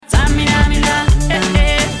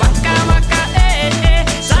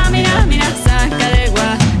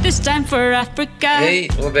Africa. Hej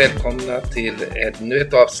och välkomna till ännu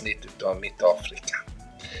ett avsnitt av Mitt Afrika.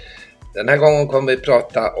 Den här gången kommer vi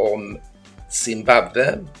prata om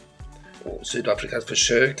Zimbabwe och Sydafrikas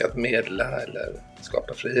försök att medla eller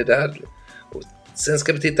skapa fred där. Och sen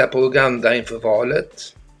ska vi titta på Uganda inför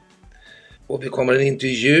valet. Och vi kommer en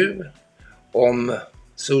intervju om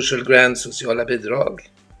Social Grant, sociala bidrag.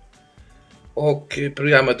 Och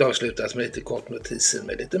programmet avslutas med lite kort notiser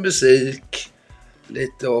med lite musik,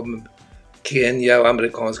 lite om Kenya och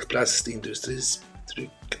amerikansk plastindustris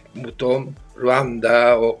tryck mot dem,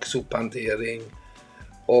 Rwanda och sophantering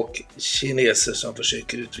och kineser som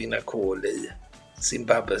försöker utvinna kol i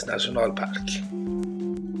Zimbabwes nationalpark.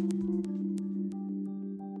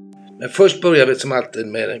 Men först börjar vi som alltid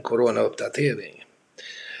med en coronauppdatering.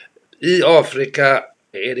 I Afrika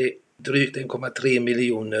är det drygt 1,3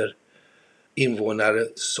 miljoner invånare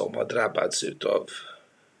som har drabbats av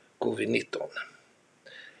covid-19.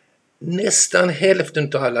 Nästan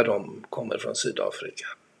hälften av alla dem kommer från Sydafrika.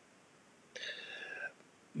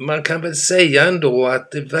 Man kan väl säga ändå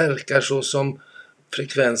att det verkar så som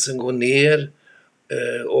frekvensen går ner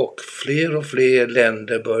och fler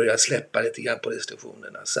länder börjar släppa lite grann på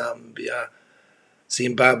restriktionerna. Zambia,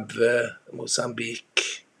 Zimbabwe,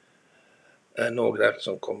 Mozambique är några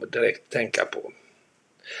som kommer direkt tänka på.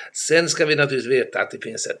 Sen ska vi naturligtvis veta att det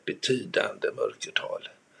finns ett betydande mörkertal.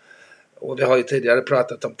 Och vi har ju tidigare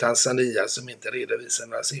pratat om Tanzania som inte redovisar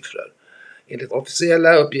några siffror. Enligt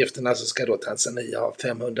officiella uppgifterna så ska då Tanzania ha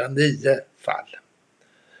 509 fall.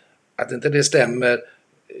 Att inte det stämmer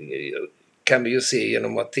kan vi ju se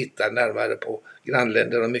genom att titta närmare på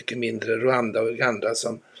grannländer och mycket mindre Rwanda och Uganda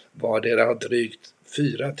som vardera har drygt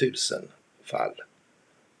 4 000 fall.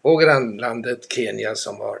 Och grannlandet Kenya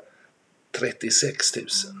som har 36 000.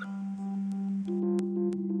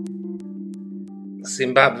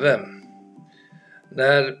 Zimbabwe.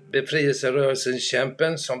 När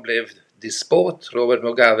befrielserörelsen-kämpen som blev despot, Robert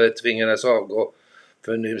Mugabe, tvingades avgå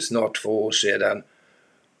för nu snart 2 år sedan,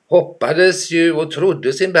 hoppades ju och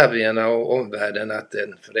trodde zimbabwierna och omvärlden att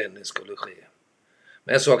en förändring skulle ske.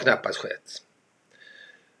 Men så har knappast skett.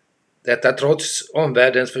 Detta trots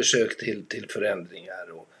omvärldens försök till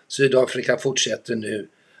förändringar, och Sydafrika fortsätter nu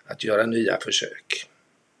att göra nya försök.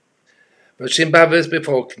 För Zimbabwes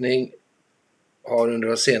befolkning har under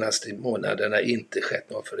de senaste månaderna inte skett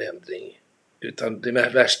någon förändring, utan det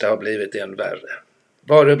värsta har blivit än värre.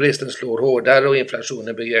 Varubristen slår hårdare och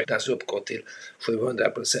inflationen beräknas uppgå till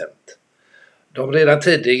 700%. De redan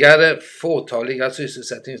tidigare fåtaliga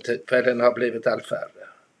sysselsättningstillfällen har blivit allt färre.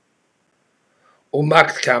 Och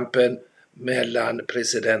maktkampen mellan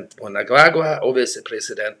president Mnangagwa och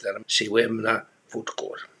vicepresidenten Chiwemna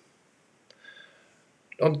fortgår.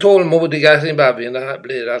 De tålmodiga zimbabwierna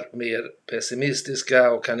blir allt mer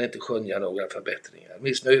pessimistiska och kan inte skönja några förbättringar.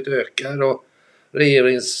 Missnöjet ökar och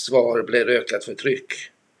regeringens svar blir ökat förtryck.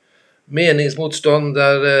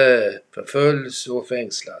 Meningsmotståndare förföljs och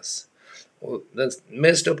fängslas. Och det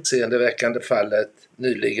mest uppseendeväckande fallet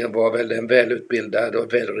nyligen var väl den välutbildade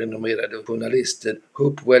och välrenommerade journalisten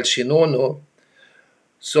Hopewell Chinono,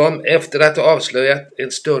 som efter att ha avslöjat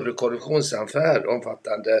en större korruptionsaffär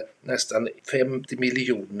omfattande nästan 50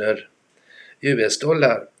 miljoner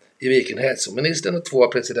US-dollar i vilken hälsoministern och 2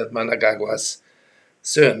 av president Mnangagwas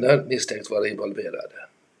söner misstänks vara involverade.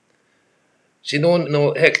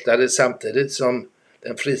 Chinono häktades samtidigt som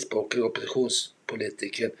den frispråkiga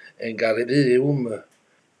oppositionspolitikern Ngarivium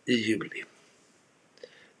i juli.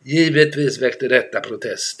 Givetvis väckte detta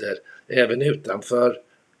protester även utanför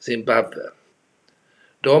Zimbabwe.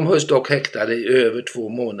 De hölls dock häktade i över 2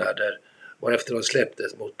 månader varefter de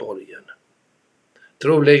släpptes mot borgen.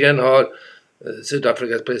 Troligen har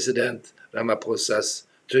Sydafrikas president Ramaphosa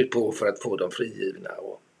tryckt på för att få dem frigivna.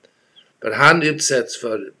 För han utsätts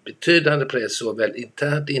för betydande press såväl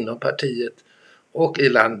internt inom partiet och i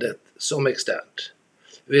landet som externt.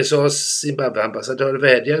 USAs Zimbabwe-ambassadör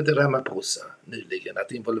vädjade till Ramaphosa nyligen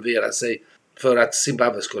att involvera sig för att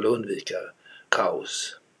Zimbabwe skulle undvika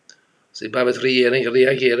kaos. Zimbabwes regering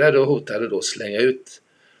reagerade och hotade då slänga ut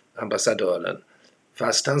ambassadören,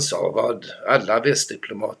 fast han sa vad alla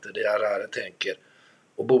västdiplomater i Harare tänker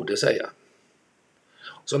och borde säga.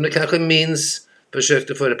 Som ni kanske minns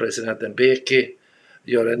försökte förre presidenten Mbeki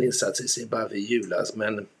göra en insats i Zimbabwe i julas,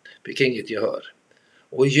 men fick inget gehör.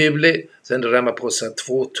 Och i juli sände Ramaphosa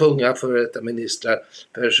 2 tunga före detta ministrar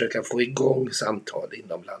för att försöka få igång samtal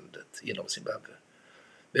inom landet, inom Zimbabwe.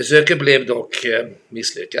 Besöket blev dock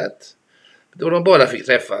misslyckat, då de bara fick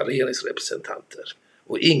träffa regeringsrepresentanter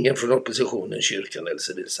och ingen från oppositionen, kyrkan eller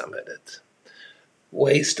civilsamhället.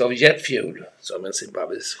 Waste of jet fuel, som en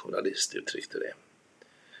Zimbabwes journalist uttryckte det.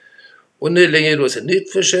 Och nyligen gjordes ett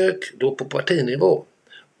nytt försök, då på partinivå.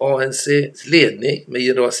 ANC:s ledning med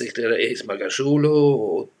generalsekreterare Ace Magashule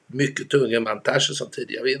och mycket tunga Mantashe som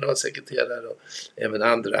tidigare var generalsekreterare och även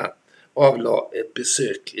andra avlade ett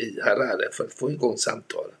besök i Harare för att få igång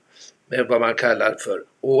samtal med vad man kallar för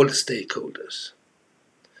all stakeholders.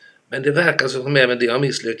 Men det verkar som även det har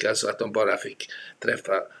misslyckats så att de bara fick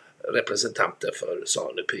träffa representanter för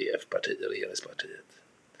ZANU-PF-partiet, regeringspartiet.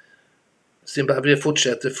 Zimbabwe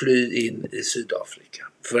fortsätter fly in i Sydafrika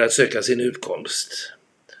för att söka sin utkomst.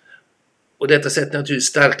 Och detta sätter naturligtvis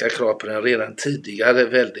starka krav på den redan tidigare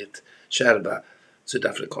väldigt kärva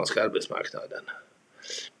sydafrikanska arbetsmarknaden.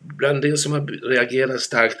 Bland det som har reagerat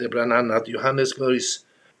starkt är bland annat Johannesburgs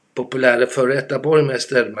populära förrätta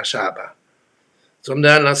borgmästare Mashaba, som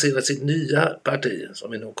där lanserar sitt nya parti,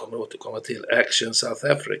 som vi nog kommer att återkomma till, Action South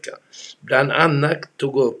Africa, bland annat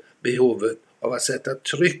tog upp behovet av att sätta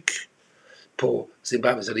tryck på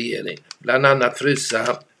Zimbabwes regering, bland annat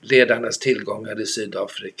frysa ledarnas tillgångar i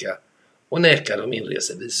Sydafrika och neka dem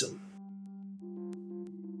inresevisum.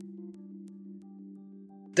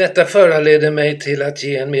 Detta föranleder mig till att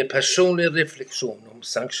ge en mer personlig reflektion om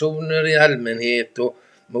sanktioner i allmänhet och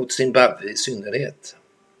mot Zimbabwe i synnerhet.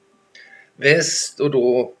 Väst och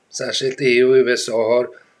då särskilt EU och USA har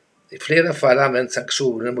i flera fall använt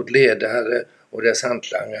sanktioner mot ledare och dess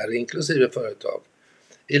hantlangare inklusive företag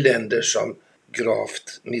i länder som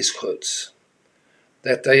gravt missköts.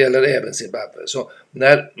 Detta gäller även Zimbabwe. Så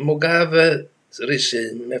när Mugabes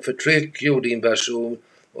regim med förtryck, jordinvasion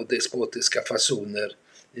och despotiska fasoner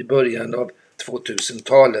i början av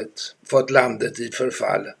 2000-talet fått landet i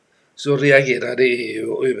förfall, så reagerade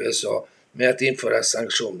EU och USA med att införa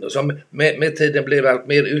sanktioner som med tiden blev allt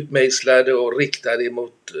mer utmejslade och riktade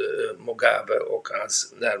mot Mugabe och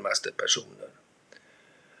hans närmaste personer.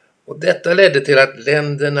 Och detta ledde till att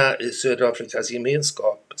länderna i Sydafrikas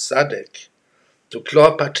gemenskap, SADC, tog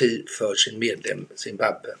klar parti för sin medlem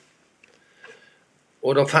Zimbabwe.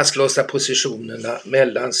 Och de fastlåsta positionerna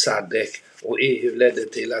mellan SADC och EU ledde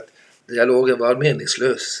till att dialogen var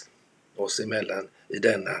meningslös oss emellan i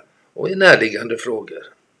denna och i närliggande frågor.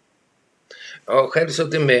 Jag har själv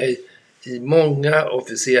suttit med i många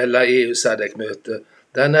officiella EU-SADC-möten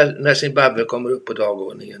där när Zimbabwe kommer upp på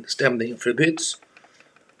dagordningen stämningen förbyts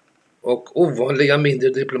och ovanliga mindre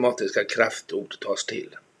diplomatiska kraftord tas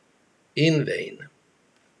till. In vain.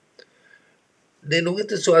 Det är nog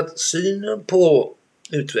inte så att synen på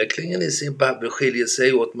utvecklingen i Zimbabwe skiljer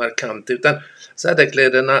sig åt markant, utan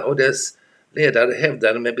SADC-ledarna och dess ledare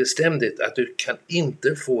hävdade med bestämdhet att du kan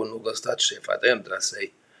inte få någon statschef att ändra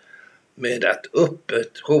sig med att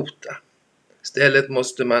öppet hota. Istället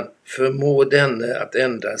måste man förmå denne att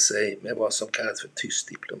ändra sig med vad som kallas för tyst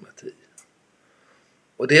diplomati.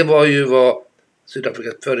 Och det var ju vad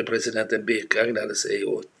Sydafrikas förre presidenten Mbeki ägnade sig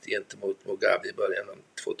åt gentemot Mugabe i början av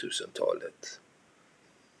 2000-talet.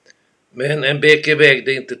 Men Mbeki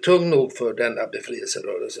vägde inte tung nog för denna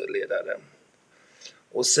befrielserörelseledare.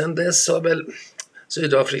 Och sen dess har väl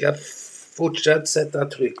Sydafrika fortsatt sätta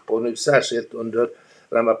tryck på, nu särskilt under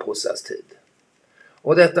Ramaphosa's tid.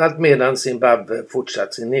 Och detta allt medan Zimbabwe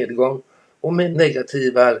fortsatt sin nedgång och med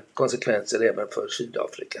negativa konsekvenser även för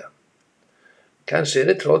Sydafrika. Kanske är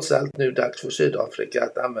det trots allt nu dags för Sydafrika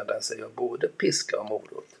att använda sig av både piska och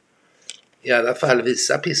morot. I alla fall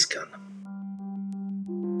visa piskan.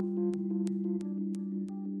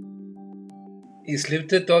 I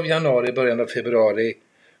slutet av januari, början av februari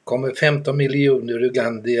kommer 15 miljoner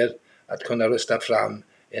ugandier att kunna rösta fram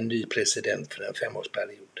en ny president för en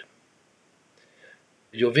 5-årsperiod.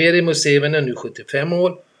 Yoweri Museveni är nu 75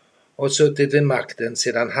 år och har suttit vid makten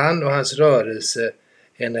sedan han och hans rörelse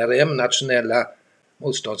NRM, nationella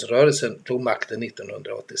motståndsrörelsen, tog makten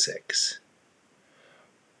 1986.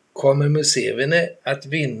 Kommer Museveni att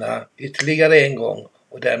vinna ytterligare en gång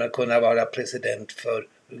och därmed kunna vara president för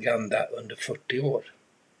Uganda under 40 år?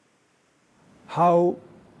 How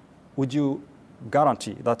would you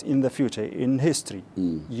guarantee that in the future, in history,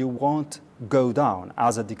 you won't go down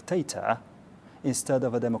as a dictator instead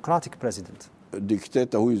of a democratic president? A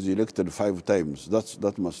dictator who is elected 5 times,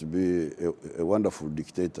 that must be a wonderful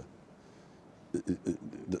dictator.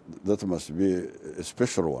 That must be a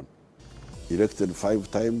special one. Elected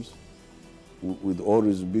 5 times with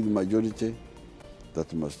always big majority,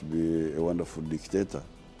 that must be a wonderful dictator.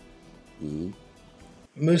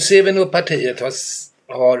 Museveni och partiet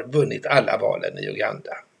har vunnit alla valen i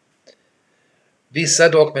Uganda. Vissa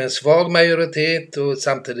dock med en svag majoritet och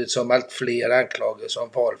samtidigt som allt fler anklagelser om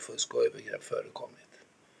valfusk och övergrepp förekommit.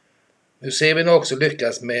 Museveni har också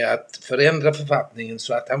lyckats med att förändra författningen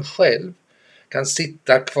så att han själv kan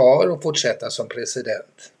sitta kvar och fortsätta som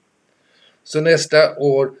president. Så nästa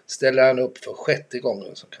år ställer han upp för 6:e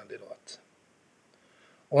gången som kandidat.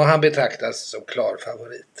 Och han betraktas som klar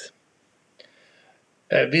favorit.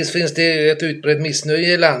 Visst finns det ett utbrett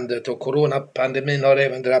missnöje i landet och coronapandemin har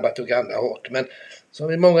även drabbat Uganda hårt. Men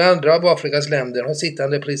som i många andra av Afrikas länder har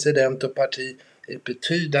sittande president och parti ett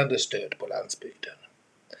betydande stöd på landsbygden.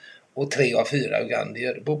 Och 3 av 4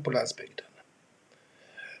 ugandier bor på landsbygden.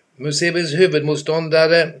 Musevenis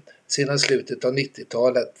huvudmotståndare sedan slutet av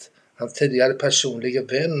 90-talet, hans tidigare personliga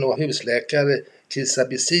vän och husläkare Kizza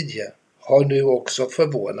Besigye, har nu också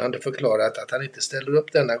förvånande förklarat att han inte ställer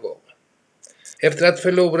upp denna gång. Efter att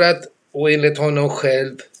förlorat och enligt honom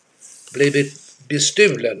själv blivit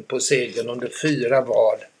bestulen på segern under 4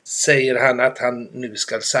 val säger han att han nu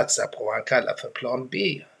ska satsa på vad han kallar för plan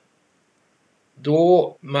B.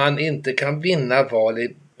 Då man inte kan vinna val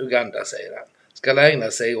i Uganda, säger han, ska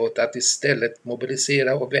ägna sig åt att istället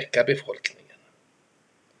mobilisera och väcka befolkningen.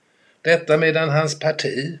 Detta medan hans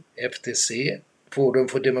parti, FTC, Forum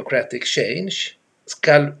for Democratic Change,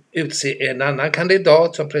 ska utse en annan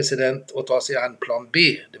kandidat som president och ta sig an plan B,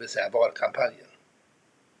 det vill säga valkampanjen.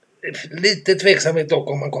 Lite tveksamhet dock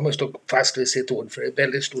om man kommer stå fast vid sitt ord, för det är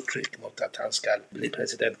väldigt stort tryck mot att han ska bli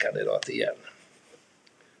presidentkandidat igen.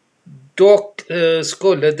 Dock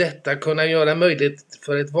skulle detta kunna göra möjligt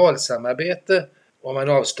för ett valsamarbete om man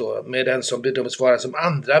avstår med den som bedöms vara som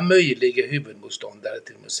andra möjliga huvudmotståndare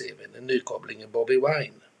till Museveni, nykopplingen Bobby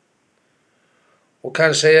Wine. Och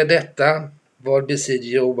kanske är detta vad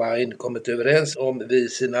Besigye och Wine kommit överens om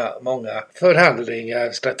vid sina många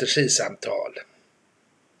förhandlingar, strategisamtal.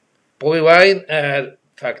 Bobby Wine är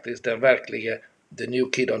faktiskt den verkliga the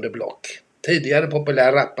new kid on the block. Tidigare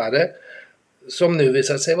populär rappare som nu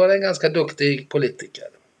visar sig vara en ganska duktig politiker.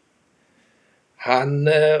 Han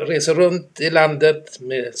reser runt i landet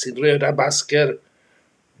med sin röda basker,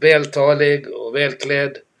 vältalig och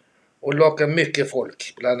välklädd och lockar mycket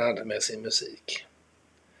folk bland annat med sin musik.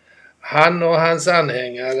 Han och hans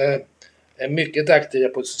anhängare är mycket aktiva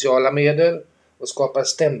på sociala medier och skapar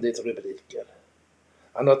ständigt rubriker.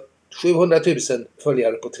 Han har 700 000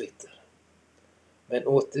 följare på Twitter. Men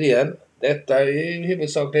återigen, detta är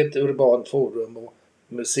huvudsakligen ett urbant forum och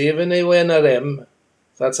Museveni och NRM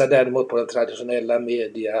satsar däremot på den traditionella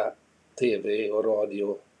media, tv och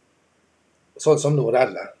radio. Sånt som når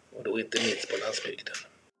alla och då inte minst på landsbygden.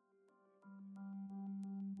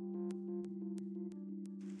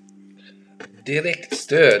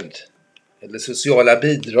 Direktstöd eller sociala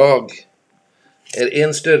bidrag är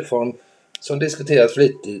en stödform som diskuteras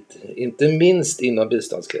flitigt, inte minst inom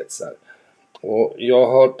biståndskretsar. Och jag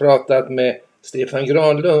har pratat med Stefan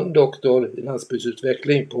Granlund, doktor i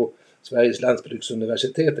landsbygdsutveckling på Sveriges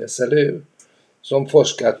lantbruksuniversitet, SLU, som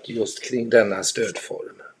forskat just kring denna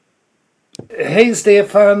stödform. Hej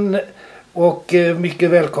Stefan och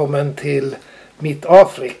mycket välkommen till Mitt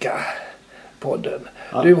Afrika-podden.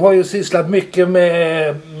 Ja. Du har ju sysslat mycket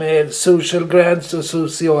med social grants och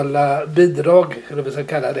sociala bidrag, eller vad vi ska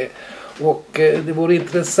kalla det. Och det vore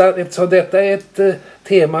intressant, eftersom detta är ett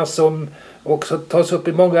tema som också tas upp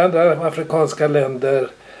i många andra afrikanska länder,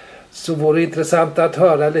 så vore det intressant att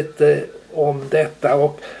höra lite om detta.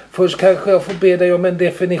 Och först kanske jag får be dig om en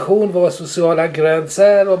definition vad sociala gränser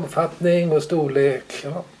är, omfattning och storlek.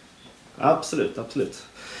 Ja. Absolut.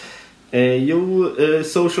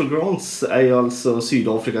 Social grants är ju alltså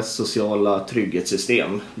Sydafrikas sociala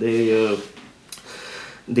trygghetssystem. Det är ju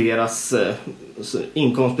deras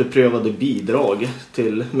inkomstbeprövade bidrag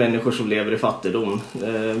till människor som lever i fattigdom.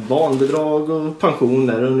 Barnbidrag och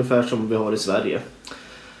pensioner ungefär som vi har i Sverige.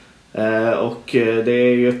 Och det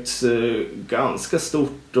är ju ett ganska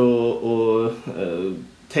stort och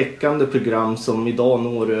täckande program som idag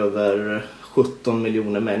når över 17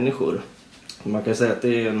 miljoner människor. Man kan säga att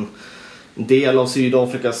det är en del av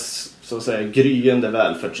Sydafrikas så att säga gryende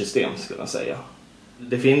välfärdssystem, ska man säga.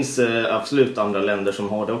 Det finns absolut andra länder som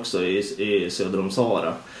har det också i söder om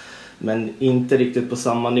Sahara. Men inte riktigt på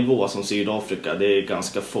samma nivå som Sydafrika, det är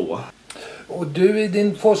ganska få. Och du i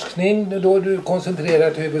din forskning, då du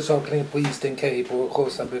koncentrerat huvudsakligen på Eastern Cape och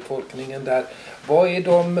Xhosa-befolkningen där. Vad är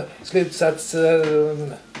de slutsatser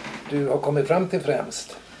du har kommit fram till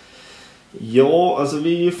främst? Ja, alltså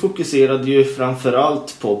vi fokuserade ju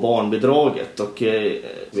framförallt på barnbidraget och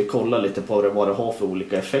vi kollar lite på vad det har för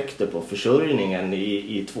olika effekter på försörjningen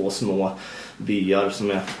i 2 små byar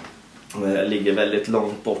som ligger väldigt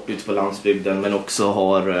långt bort ute på landsbygden men också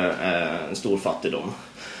har en stor fattigdom.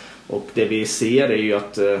 Och det vi ser är ju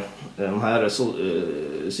att de här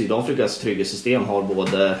Sydafrikas trygghetssystem har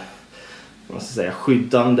både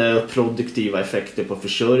skyddande och produktiva effekter på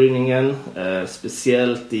försörjningen,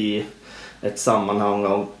 speciellt i ett sammanhang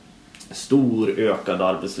av stor ökad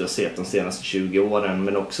arbetslöshet de senaste 20 åren,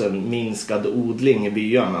 men också en minskad odling i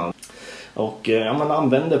byarna. Och man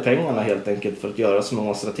använder pengarna helt enkelt för att göra så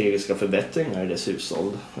många strategiska förbättringar i dess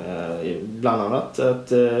hushåll. Bland annat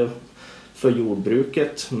för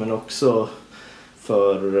jordbruket, men också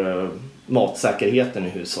för matsäkerheten i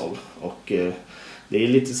hushåll. Och det är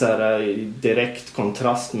lite så här direkt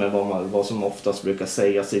kontrast med vad som oftast brukar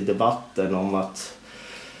sägas i debatten om att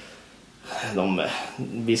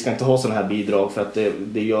vi ska inte ha sådana här bidrag för att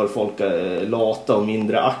det gör folk lata och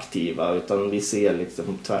mindre aktiva, utan vi ser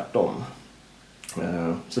liksom tvärtom.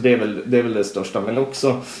 Så det är väl det största. Men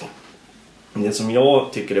också det som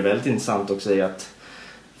jag tycker är väldigt intressant också är att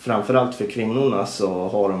framförallt för kvinnorna så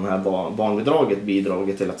har de här barnbidraget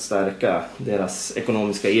bidragit till att stärka deras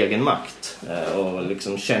ekonomiska egenmakt och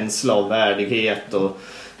liksom känsla av värdighet, och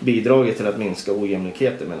bidragit till att minska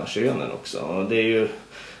ojämlikheten mellan könen också. Och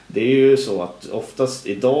det är ju så att oftast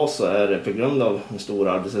idag så är det på grund av den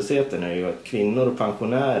stora arbetslösheten är ju att kvinnor och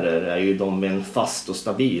pensionärer är ju de med en fast och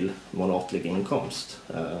stabil månatlig inkomst.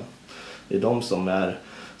 Det är de som är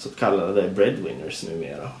så kallade breadwinners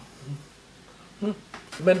numera.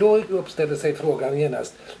 Men då uppställer sig frågan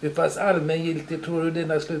genast, hur pass allmängiltigt tror du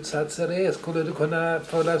dina slutsatser är? Skulle du kunna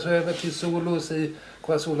föras över till Zulus i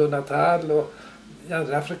KwaZulu-Natal och i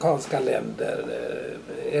andra afrikanska länder?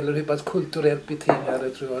 Eller hur pass kulturellt betingade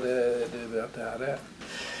tror jag du att det här är?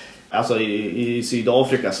 Alltså i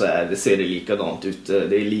Sydafrika så ser det likadant ut.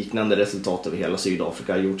 Det är liknande resultat över hela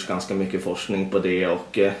Sydafrika. Det har gjorts ganska mycket forskning på det,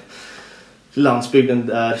 och landsbygden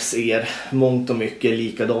där ser mångt och mycket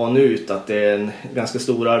likadan ut. Att det är en ganska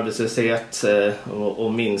stor arbetslöshet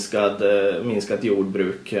och minskat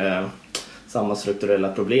jordbruk. Samma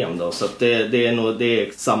strukturella problem då. Så att det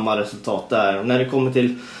är samma resultat där. När det kommer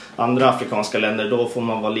till andra afrikanska länder då får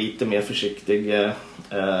man vara lite mer försiktig.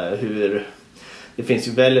 Det finns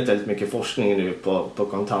ju väldigt mycket forskning nu på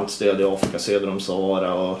kontantstöd i Afrika söder om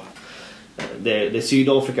Sahara. Och det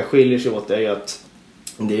Sydafrika skiljer sig åt är ju att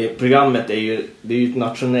programmet är ju ett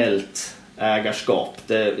nationellt ägarskap.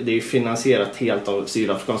 Det är ju finansierat helt av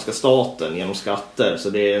sydafrikanska staten genom skatter. Så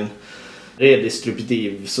det är en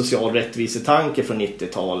redistributiv social rättvisetanke från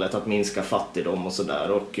 90-talet att minska fattigdom och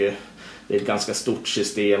sådär. Och det är ett ganska stort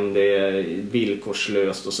system, det är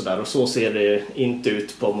villkorslöst och sådär. Och så ser det inte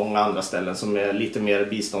ut på många andra ställen som är lite mer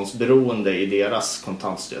biståndsberoende i deras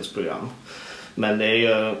kontantstödsprogram. Men det är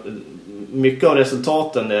ju mycket av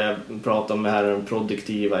resultaten det jag pratar om här, den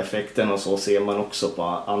produktiva effekten och så ser man också på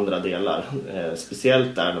andra delar.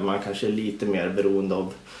 Speciellt där man kanske är lite mer beroende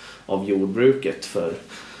av jordbruket för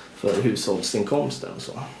hushållsinkomsten och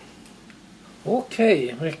så.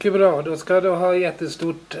 Okej, mycket bra. Då ska du ha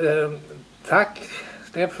jättestort tack,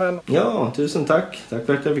 Stefan. Ja, tusen tack. Tack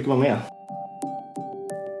för att jag fick vara med.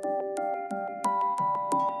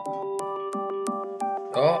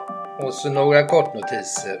 Ja, och så några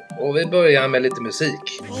kortnotiser. Och vi börjar med lite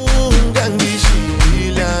musik.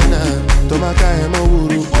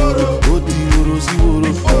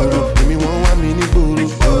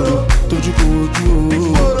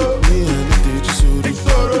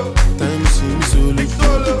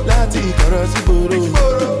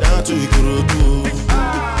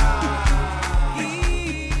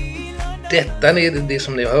 Detta är det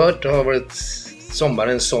som ni har hört har varit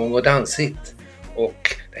sommarens sång- och danshit,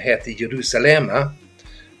 och det heter Jerusalema,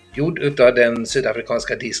 gjord utav den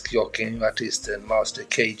sydafrikanska diskjockeyn och artisten Master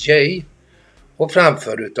KJ och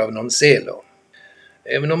framförd utav Nonselo.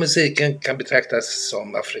 Även om musiken kan betraktas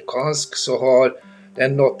som afrikansk så har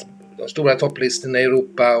den nått de stora topplistorna i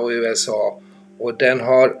Europa och USA, och den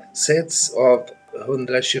har setts av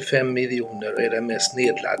 125 miljoner och är den mest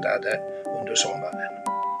nedladdade under sommaren.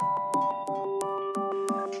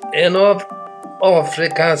 En av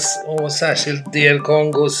Afrikas och särskilt del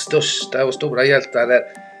Kongos största och stora hjältar är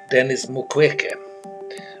Denis Mukwege,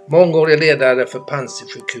 mångårig ledare för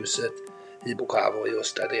Panzi-sjukhuset i Bukavu i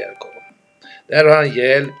östra DRK. Där har han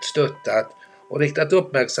hjälpt, stöttat och riktat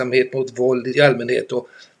uppmärksamhet mot våld i allmänhet och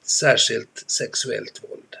särskilt sexuellt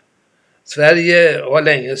våld. Sverige har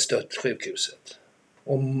länge stött sjukhuset.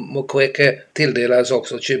 Och Mukwege tilldelades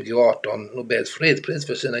också 2018 Nobels fredspris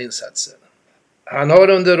för sina insatser. Han har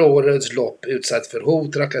under årets lopp utsatts för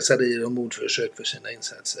hot, trakasserier och mordförsök för sina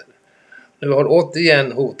insatser. Nu har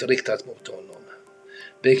återigen hot riktats mot honom,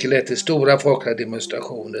 vilket lett till stora folkliga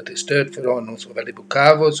demonstrationer till stöd för honom såväl i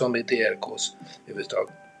Bukavu som i DRKs huvudstad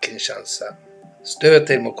Kinshasa. Stöd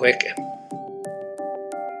till Mukwege.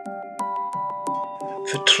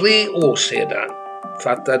 För 3 år sedan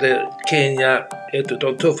fattade Kenya ett av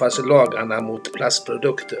de tuffaste lagarna mot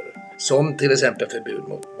plastprodukter, som till exempel förbud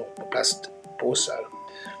mot plastpåsar.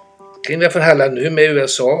 Kenya förhandlar nu med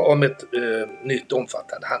USA om ett nytt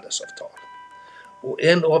omfattande handelsavtal. Och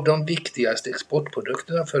en av de viktigaste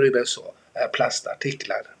exportprodukterna för USA är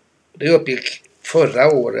plastartiklar. Det uppgick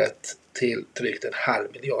förra året till drygt 500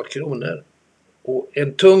 miljarder kronor. Och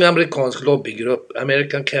en tung amerikansk lobbygrupp,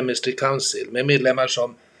 American Chemistry Council, med medlemmar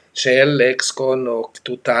som Shell, Exxon och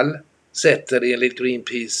Total, sätter enligt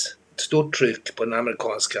Greenpeace ett stort tryck på den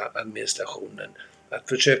amerikanska administrationen att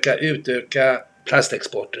försöka utöka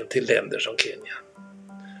plastexporten till länder som Kenya.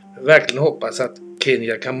 Jag verkligen hoppas att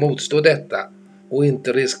Kenya kan motstå detta och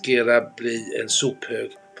inte riskera bli en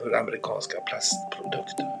sophög för amerikanska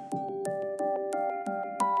plastprodukter.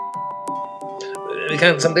 Vi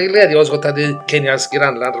kan samtidigt glädja oss åt att i Kenyas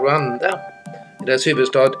grannland Rwanda, i deras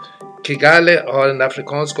huvudstad Kigali, har en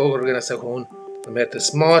afrikansk organisation som heter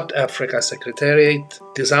Smart Africa Secretariat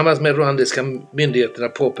tillsammans med rwandiska myndigheterna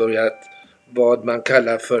påbörjat vad man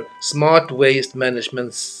kallar för Smart Waste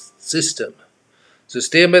Management System.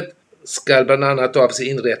 Systemet ska bland annat avse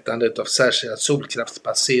inrättandet av särskilda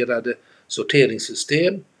solkraftsbaserade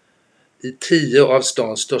sorteringssystem i 10 av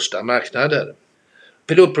stans största marknader.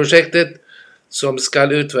 Pilotprojektet, som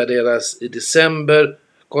ska utvärderas i december,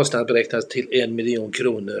 kostnadsberäknas till 1 miljon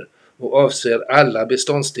kronor och avser alla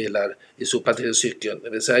beståndsdelar i sophanteringscykeln, det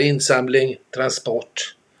vill säga insamling,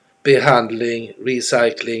 transport, behandling,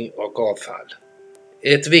 recycling och avfall.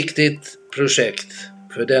 Ett viktigt projekt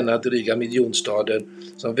för denna dryga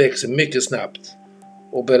miljonstaden som växer mycket snabbt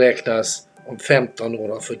och beräknas om 15 år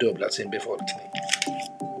ha fördubblat sin befolkning.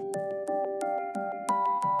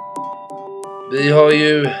 Vi har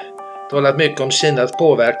ju talat mycket om Kinas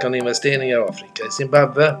påverkan och investeringar i Afrika. I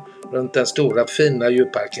Zimbabwe, runt den stora fina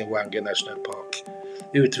djurparken Hwange National Park,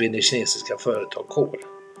 utvinner kinesiska företag kol.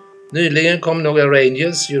 Nyligen kom några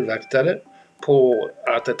rangers, djurvaktare, på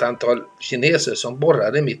att ett antal kineser som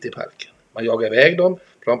borrade mitt i parken. Man jagade iväg dem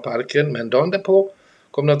från parken, men dagen därpå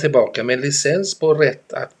kom de tillbaka med en licens på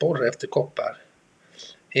rätt att borra efter koppar.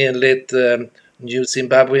 Enligt New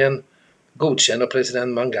Zimbabwean godkänner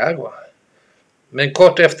president Mnangagwa. Men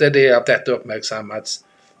kort efter det att detta uppmärksammats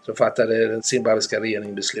så fattade den zimbabwiska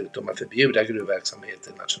regeringen beslut om att förbjuda gruvverksamhet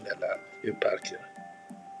i nationella djurparker.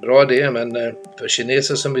 Bra det, men för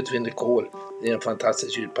kineser som utvinner kol i en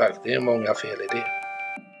fantastisk djurpark, det är många fel i det.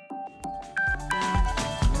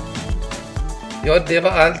 Ja, det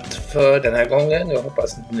var allt för den här gången. Jag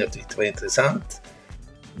hoppas att ni tyckte det var intressant.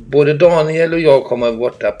 Både Daniel och jag kommer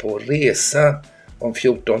borta på resa om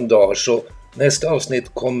 14 dagar, så nästa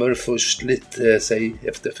avsnitt kommer först lite, säg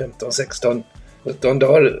efter 15, 16, 17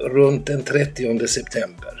 dagar runt den 30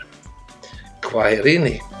 september.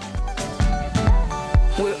 Kwaherini!